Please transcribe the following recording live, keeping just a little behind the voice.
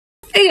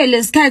Eke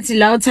lesikhathi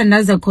la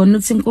uthandaza khona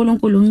uthi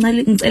uNkulunkulu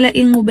ngicela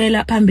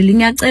inqubela phambili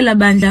ngiyacela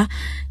bandla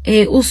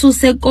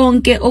ususe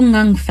konke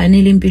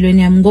okungangifanele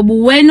empilweni yami ngoba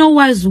wena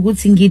owazi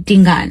ukuthi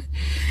ngidingani.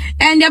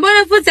 And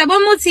yabona futhi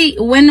yabona uthi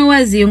wena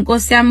owazi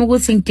inkosi yami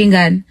ukuthi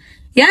ngidingani.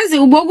 Yazi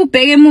uboku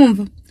ubheke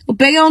emumva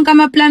ubheke wonke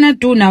amaplan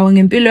adunawo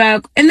ngempilo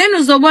yakho and then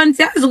uzobona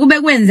yazi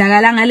kube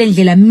kwenzakala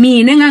ngalendlela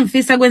mina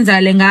engangifisa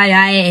kwenzakale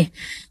ngayo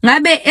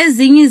ngabe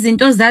ezinye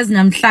izinto zazi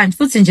namhlanje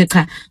futhi nje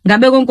cha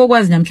ngabe konke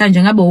okwazi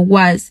namhlanje ngabe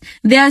ukwazi.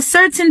 There are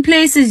certain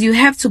places you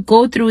have to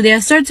go through, there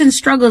are certain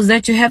struggles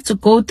that you have to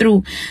go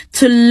through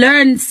to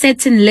learn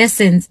certain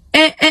lessons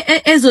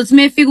ezothi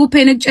mefika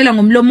uphene kutshela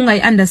ngomlomo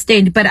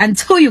ungayi-understand, but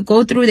until you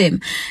go through them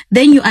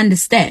then you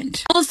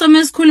understand. Also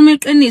mesikhuluma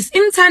iqiniso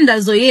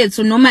imithandazo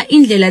yethu noma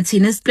indlela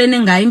thina esiplane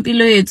ngayo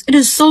impilo yethu, it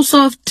is so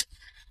soft.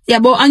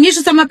 Yabo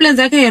angisho sama plans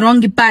akhe wrong,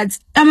 but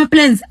ama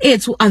plans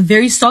ethu are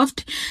very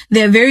soft,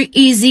 they are very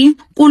easy.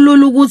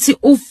 Kulula ukuthi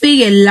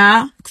ufike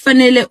la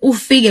kufanele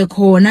ufike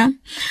khona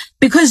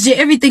because nje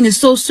everything is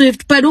so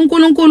swift. But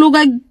uNkulunkulu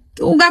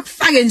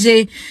ukakufake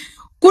nje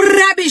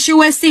kurubbish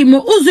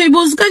wesimo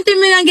uzoyibuza kanti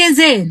mina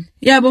ngenzeni.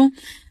 Yabo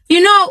you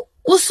know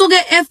usuke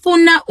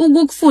efuna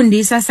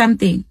ukukufundisa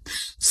something.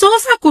 So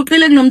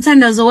usaguqile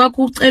kunomthandazo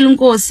wakho ucela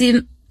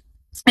uNkosi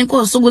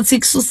Enkosi ukuthi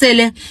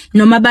kususele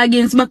noma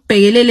bakinsi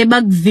bakubhekelele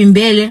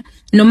bakuvimbele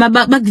noma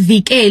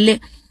bakuvikele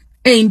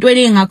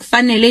ezintweni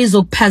engakufanele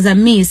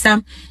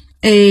izokuphazamisa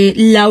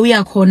la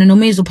uyakhona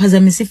noma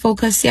izophazamisa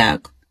ifocus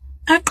yakho.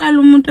 Aqala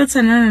umuntu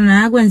othandana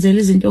naye akwenzela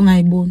izinto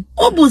ongayiboni.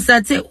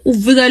 Ubusathe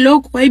uvika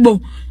lokho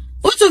hayibo.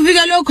 Uthi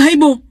uvika lokho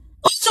hayibo.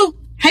 Uthi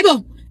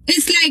hayibo.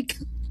 It's like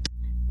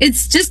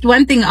it's just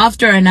one thing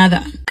after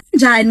another.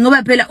 Njani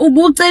ngoba phela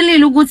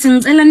ubucelile ukuthi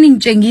ngicela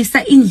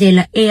ningitshengisa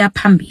indlela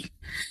eyaphambili.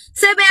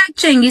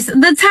 Sebeyakutshengisa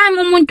the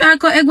time umuntu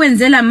wakho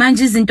ekwenzela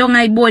manje izinto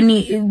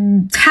ongayiboni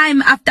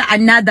time after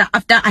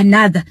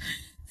another.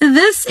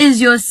 This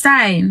is your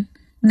sign.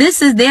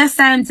 This is their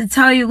sign to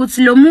tell you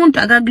ukuthi lo muntu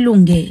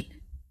akakulungele.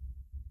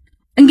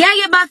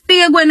 Ngeke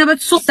bafike kwena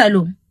bathusa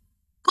lo.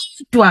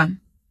 Kodwa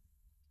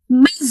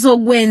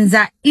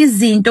bezokwenza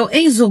izinto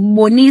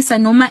ezokubonisa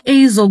noma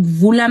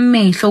ezokuvula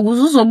amehlo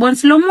ukuze uzobona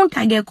ukuthi lo muntu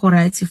akekho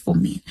right for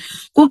me.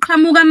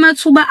 Kuqhamuka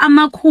amathuba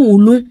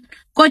amakhulu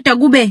kodwa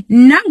kube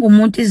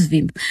nangumuntu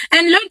isivimba.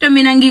 And lonto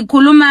mina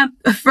ngikhuluma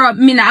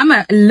from mina, I'm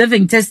a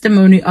living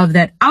testimony of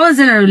that. I was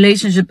in a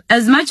relationship,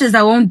 as much as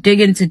I won't dig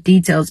into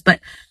details, but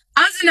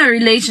I was in a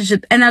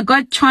relationship and I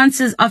got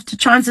chances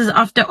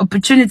after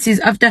opportunities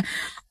after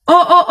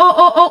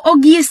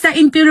ogisa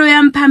impilo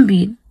yami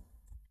phambili.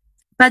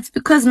 But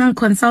because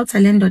ngangiconsulta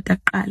le ndoda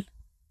kuqala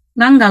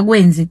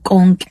ngangakwenzi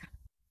konke.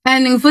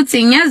 And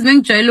futhi ngiyazi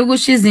bengijwayele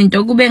ukusho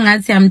izinto kube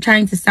ngathi I'm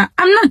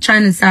not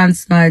trying to sound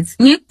smart.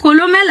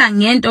 Ngikhulumela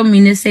ngento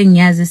mina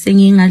esengiyazi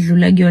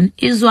sengingadlula kuyona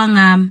izwa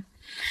ngami.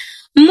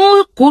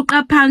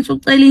 Muguqa phansi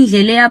ucela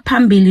indlela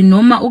eyaphambili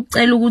noma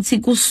ucela ukuthi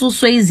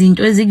kususwe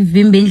izinto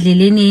ezikuvimba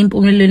endleleni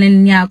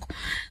yempumelelweni yakho.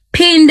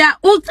 Phinda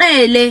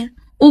ucele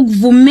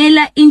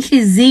ukuvumela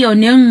inhliziyo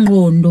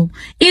nengqondo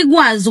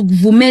ikwazi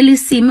ukuvumela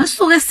isimo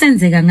suke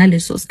senzeka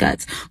ngaleso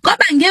sikhathi.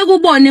 Ngoba ngeke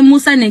ubone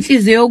musa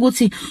nenhliziyo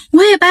ukuthi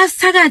we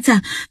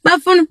basithakatha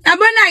bafuna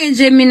abona ke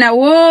nje mina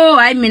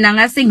hayi mina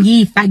ngase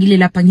ngiyifakile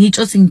lapha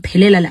ngitsho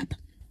singiphelela lapha.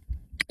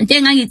 Into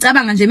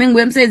engangicabanga nje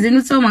mengibuye emsebenzini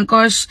uthi oh my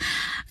gosh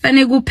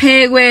fanele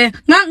kuphekwe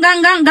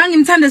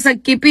ngangimthanda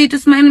sakugipita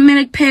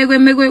usimane kuphekwe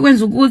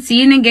mekwenza ukuthi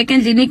yini engeke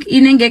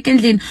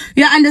endlini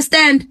you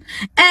understand.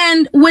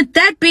 And with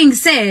that being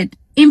said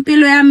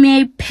impilo yami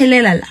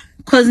yayiphelela la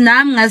because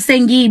nami ngase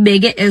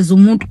ngiyibeke as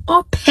umuntu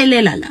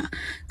ophelela la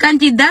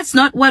kanti that's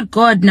not what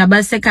God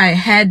nabasekhaya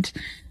had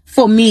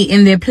for me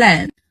in their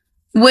plan,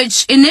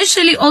 which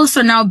initially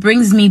also now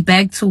brings me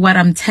back to what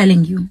I'm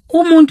telling you.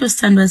 Umuntu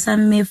sithandwa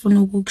sami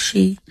mefuna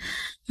ukukushiya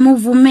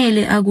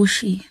muvumele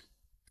akushiya.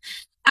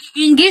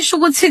 Ngisho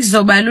ukuthi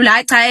kuzoba lula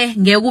hayi cha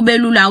ngeke kube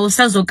lula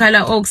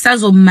usazokhala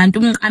okusazomanta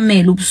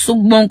umqamela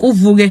ubusuku bonke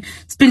uvuke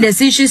siphinde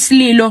sisho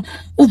isililo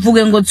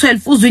uvuke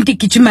ngo12 uzwe into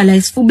igijima la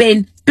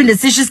esifubeni siphinde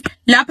sisho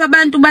lapha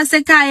abantu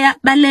basekhaya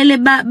balele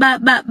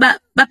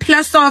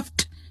baphila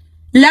soft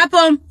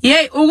lapho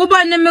hey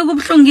ukubona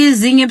mekubhlungu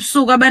izinye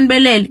ebusuku abantu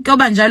belele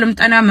kuyoba njalo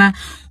mntanama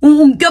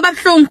kuyoba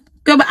bhlungu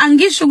kuyoba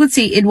angisho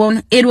ukuthi it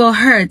will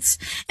hurt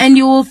and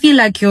you will feel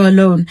like you're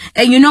alone.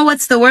 And you know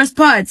what's the worst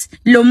part?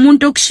 Lo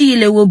muntu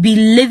okushiyile will be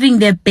living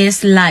their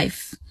best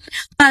life.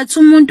 But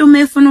umuntu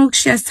mefuna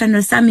ukushiya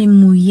sithando sami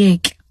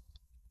muyeke.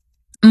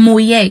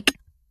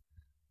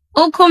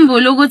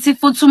 Ukhumbule ukuthi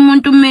futhi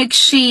umuntu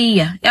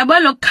mekushiya yabo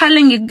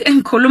lokukhala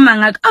ngikhuluma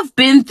ngakho I've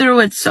been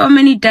through it so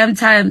many damn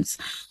times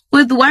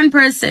with one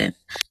person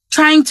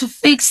trying to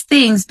fix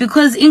things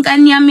because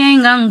inkani yami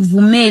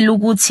yayingangivumeli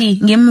ukuthi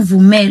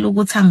ngimvumele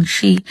ukuthi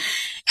angishiye.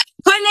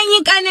 Khona enye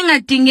inkani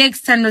engadingeki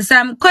sithando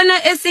sami,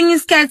 khona esinye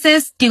isikhathi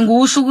esidinga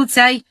usho ukuthi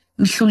hayi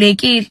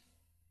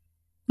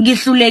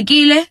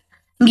ngihlulekile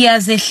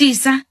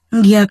ngiyazehlisa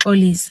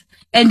ngiyaxolisa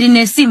and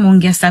nesimo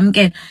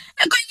ngiyasamkela.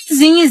 Khona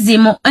izinye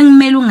izimo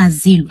engimele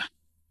ungazilwa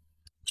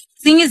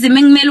Zinye izimo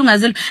engimele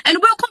ungazeli. And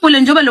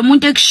ubekhumbule njengoba lo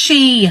muntu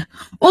ekushiya.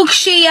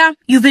 Ukushiya,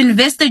 you've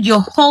invested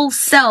your whole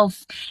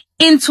self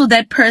into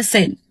that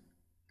person.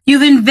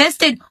 You've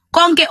invested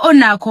konke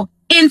onakho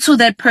into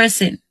that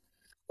person.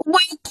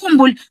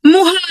 Ubekhumbule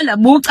muhala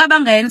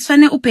bucabanga yena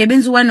sifane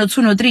ubhebenza 1 no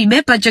 2 no 3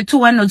 bebudget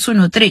 1 no 2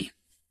 no 3.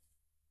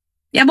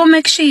 Yabo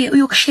mekushiya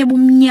uyokusheba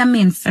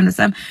umnyameni sithando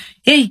sami.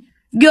 Hey,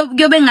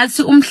 kuyobe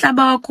ngathi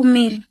umhlaba wakho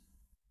umile.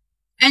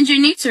 And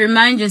you need to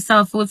remind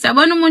yourself ukuthi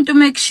yabona umuntu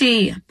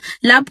mekushiya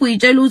lapho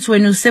uyitshela ukuthi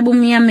wena useba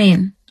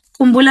umnyameni.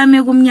 Khumbula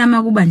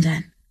mekumnyama kuba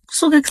njani.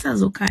 Kusuke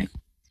kusazokhanya.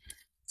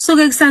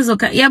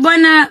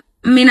 Yabona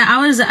mina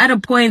I was at a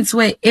point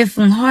where if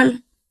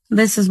ngihol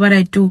this is what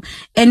I do.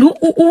 And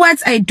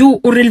what I do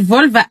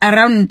revolve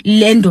around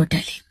le ndoda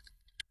le.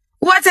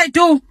 What I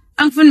do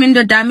angifuni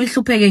indoda yami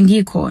ihlupheke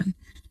ngikhona.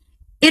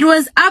 It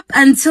was up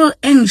until about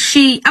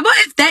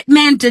if that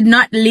man did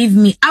not leave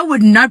me, I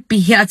would not be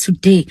here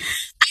today.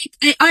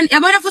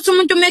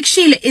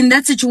 In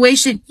that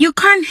situation, you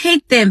can't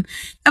hate them.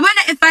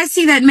 If I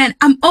see that man,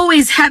 I'm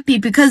always happy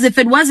because if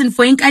it wasn't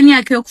for yazi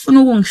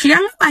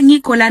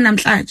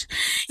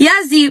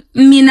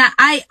mina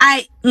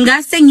I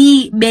ngase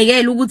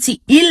ngibekela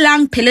ukuthi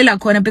ilang phelela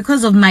khona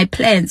because of my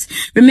plans.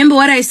 Remember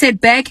what I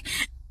said back?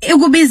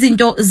 Ekuba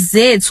izinto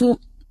zethu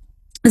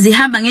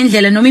zihamba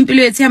ngendlela noma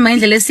impilo yethu ihamba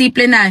ngendlela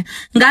esiyiplenayo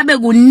ngabe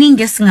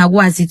kuningi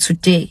esingakwazi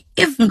today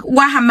if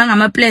kwahamba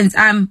ngama plans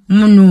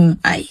no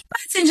ayi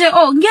bathi nje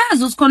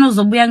ngiyazi ukuthi khona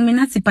uzobuya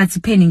kumina athi but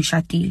pheni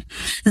ngishadile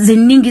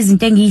ziningi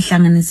izinto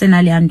engihlanganise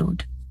nale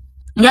ndoda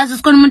ngiyazi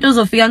ukuthi khona umuntu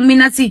ozofika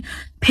kumina athi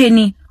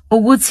pheni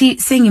ukuthi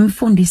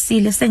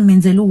sengimfundisile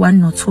sengimenzela u1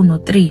 no 2 no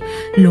 3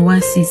 lo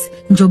wasisi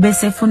njobe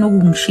sefuna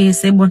ukungishiya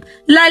sebona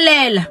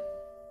lalela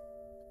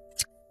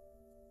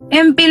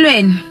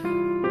empilweni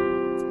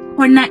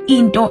khona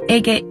into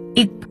eke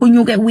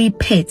ikuphunyuke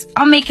uyiphethe.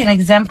 I'll make an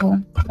example.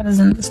 What is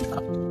in this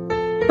cup?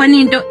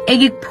 Khona into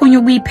eke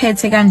ikuphunyuke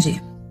uyiphethe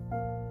kanje.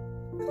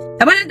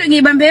 Yabona into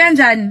ngiyibambe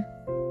kanjani?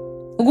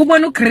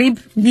 Ukubona ugrip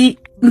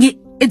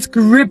it's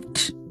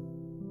gripped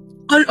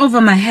all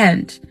over my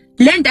hand.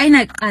 Lento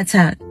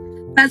ayinaqatha.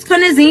 But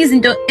khona ezinye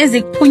izinto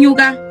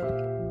ezikuphunyuka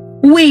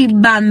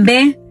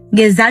uyibambe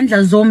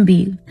ngezandla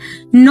zombili.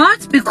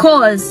 Not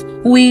because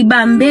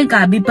uyibambe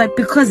kabi but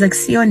because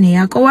akusiyone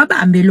yakho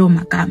wabambe lo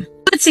magama.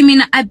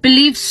 I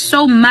believe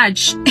so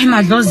much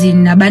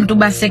emadlozini nabantu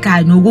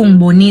basekhaya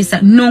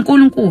nokungibonisa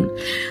noNkulunkulu.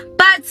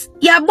 But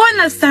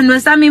yabona sithandwa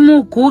sami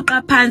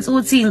muguqa phansi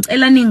uthi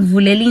ngicela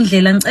ningivulele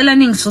indlela ngicela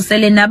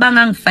ningisusele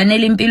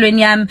nabangangifanele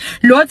empilweni yami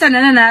lo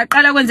thandana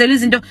naqala kwenzela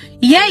izinto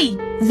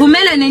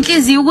vumela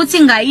nenhliziyo ukuthi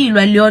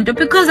ingayilwa leyonto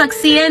because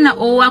akusiyena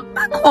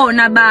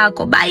owakhona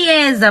bakho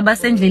bayeza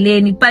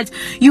basendleleni but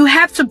you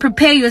have to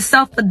prepare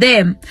yourself for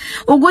them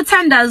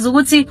ukuthandaza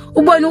ukuthi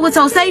ubone ukuthi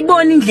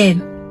awusayibona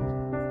indlela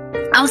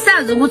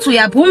awusazi ukuthi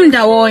uyaphuma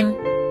ndawonye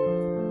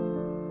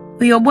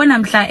uyobona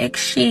mhla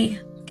ekushiya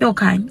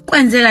yokhanya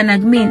kwenzeka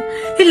nakumina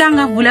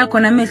ilanga avula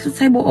khona amehlo uthi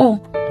hayibo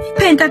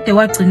iphenta ade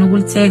wagcina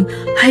ukulithenga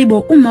hayibo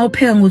uma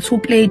upheka ngo2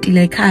 plate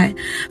la ekhaya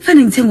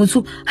fanele ngithenga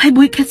ngo2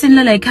 hayibo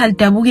ikhetheni la ekhaya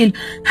lidabukile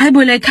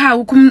hayibo la ekhaya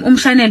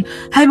umshanelo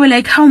hayibo la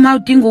ekhaya uma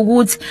udinga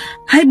ukuthi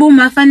hayibo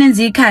uma fanele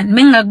enze ikhaya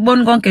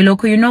mengakuboni konke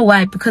lokho you know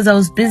why because I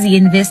was busy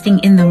investing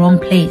in the wrong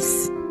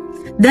place.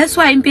 That's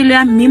why impilo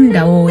yami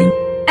imndawonye.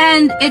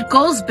 And it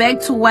goes back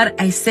to what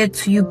I said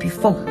to you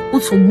before.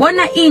 Uthi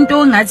ubona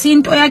into ngathi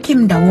into yakhe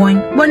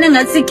imndawonye. Ubona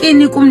ngathi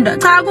kini kumnda.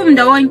 Cha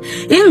kumndawonye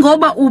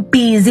ingoba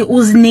ubhizi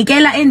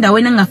uzinikela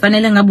endaweni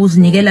engafanele ngabe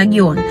uzinikela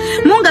kuyona.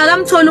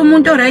 Mungakamthola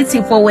umuntu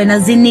right for wena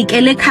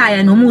zinikele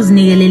ekhaya noma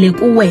uzinikelele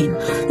kuwena.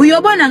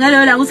 Uyobona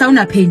ngalo la ukuthi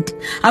awunaphenti,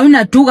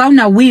 awunaduka,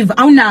 awunaweave,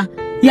 awuna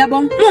yabo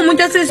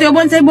umuntu esithi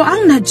uyobona sebo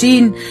angina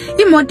jean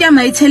imoto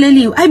yami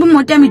ayitheleliwe ayibo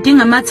imoto yami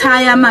idinga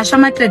amathaya amasha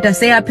amatreda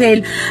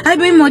seyaphela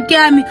ayibo imoto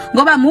yami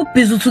ngoba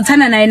mubhizi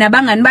uthuthana naye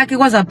nabangani bakhe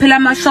kwaza phela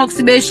ama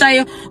shocks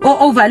beshaye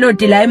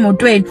overload la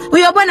emotweni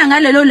uyobona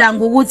ngalelo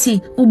langa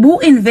ukuthi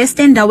ubu invest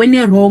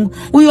endaweni wrong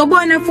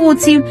uyobona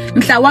futhi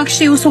mhla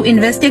wakushiya usu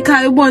invest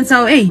ekhaya ubona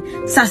sawo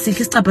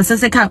sasihle isicapha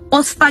sasekhaya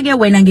osifake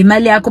wena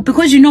ngemali yakho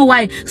because you know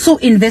why so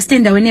invest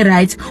endaweni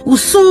right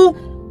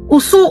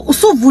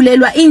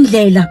usuvulelwa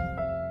indlela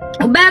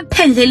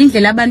ubaphendlela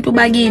indlela abantu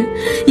bakini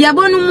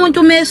yabona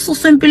umuntu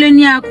mesusa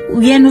empilweni yakho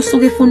uyena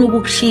usuke efuna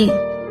ukukushiya.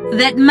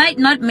 That might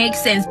not make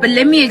sense but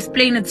let me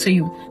explain it to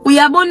you.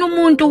 Uyabona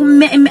umuntu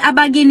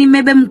abakini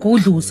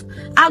mebemgudluza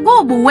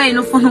akubi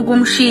wena ufuna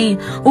ukumshiya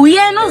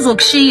uyena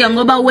uzokushiya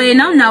ngoba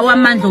wena unawo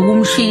amandla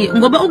okumshiya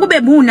ngoba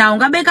ukube bunawo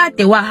ngabe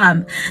kade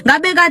wahamba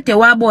ngabe kade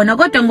wabona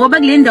kodwa ngoba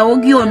kule ndawo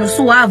kuyona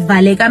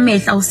usuwavaleka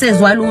amehla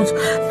usezwa lutho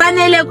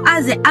fanele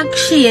aze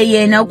akushiye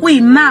yena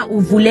kuyima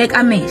uvuleka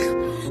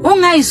amehla.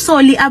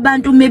 Ungayisoli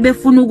abantu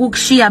mebefuna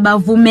ukukushiya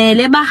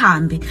bavumele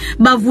bahambe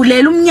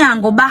bavulela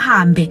umnyango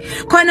bahambe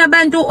khona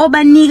abantu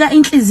obanika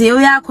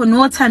inhliziyo yakho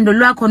nothando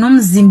lwakho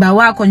nomzimba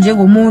wakho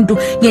njengomuntu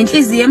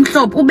ngenhliziyo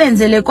emhlophe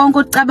ubenzele konke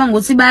ucabanga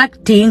ukuthi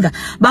bayakudinga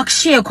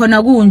bakushiye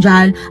khona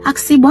kunjalo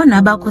akusibona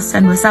abakho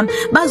sandwa sami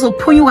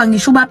bazokuphunyuka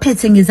ngisho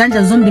ubaphethe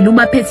ngezandla zombili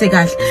ubaphethe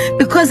kahle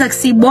because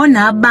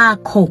akusibona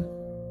abakho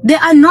They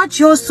are not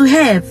yours to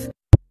have.